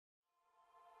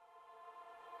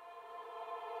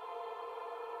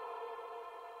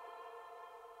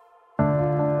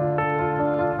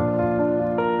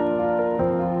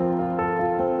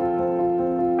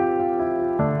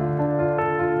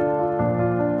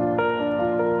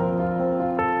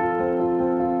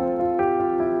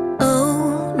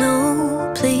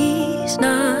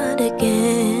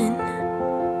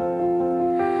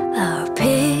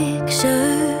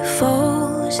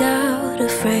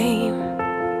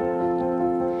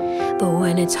But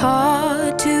when it's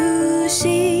hard to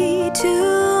see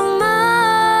tomorrow,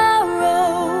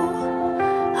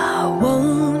 I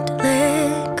won't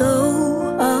let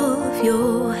go of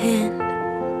your hand.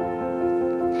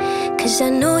 'Cause I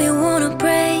know you wanna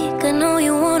break, I know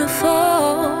you wanna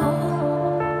fall,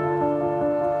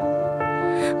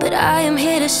 but I am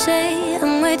here to say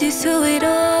I'm with you through it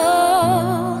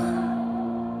all.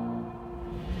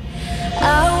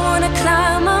 I wanna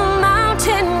climb a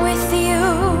mountain with you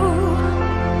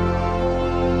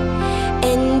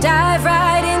and dive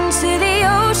right into the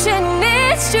ocean,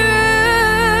 it's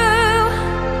true.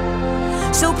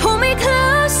 So pull me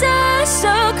closer,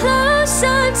 so close,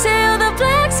 until the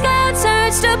black sky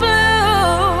turns to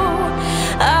blue.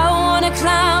 I wanna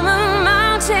climb a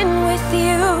mountain with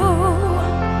you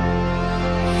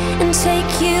and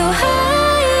take you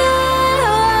higher,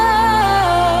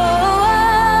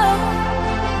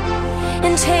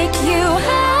 and take you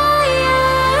higher.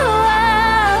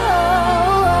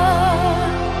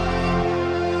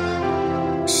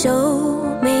 Show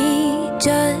me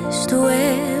just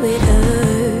where it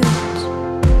hurts.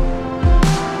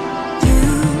 You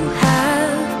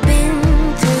have been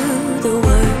through the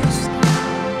worst,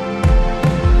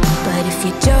 but if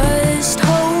you just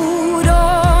hold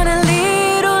on a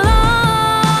little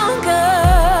longer,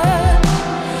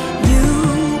 you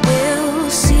will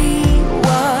see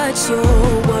what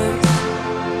you're worth.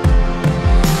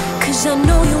 'Cause I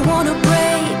know you wanna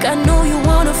break, I know you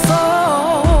wanna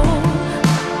fall,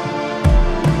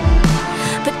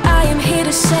 but I am here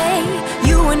to say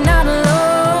you are not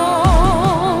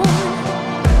alone.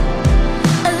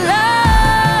 Alone.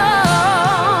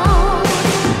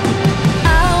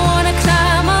 I wanna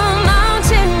climb a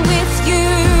mountain with you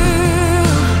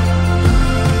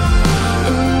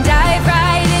and dive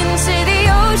right into the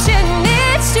ocean,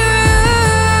 it's true.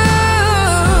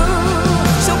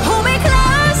 So pull me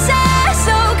closer,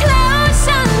 so close,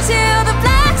 until the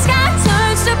black sky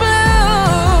turns to blue.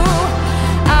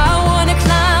 I wanna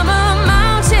climb a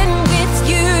mountain with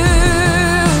you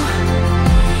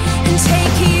and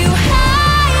take you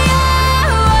higher,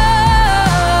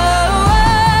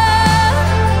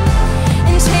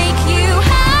 and take you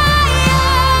higher,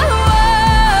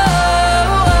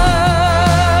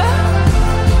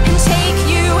 and take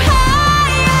you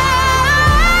higher,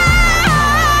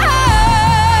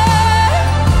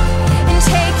 and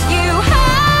take you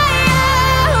higher.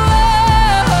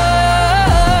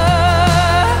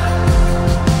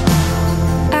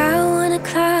 I wanna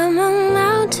climb a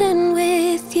mountain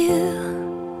with you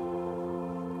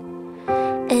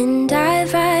and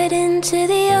dive right into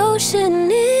the ocean,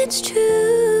 it's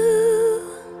true.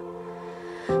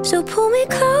 So pull me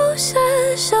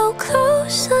closer, so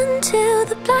close, until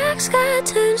the black sky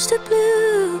turns to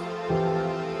blue.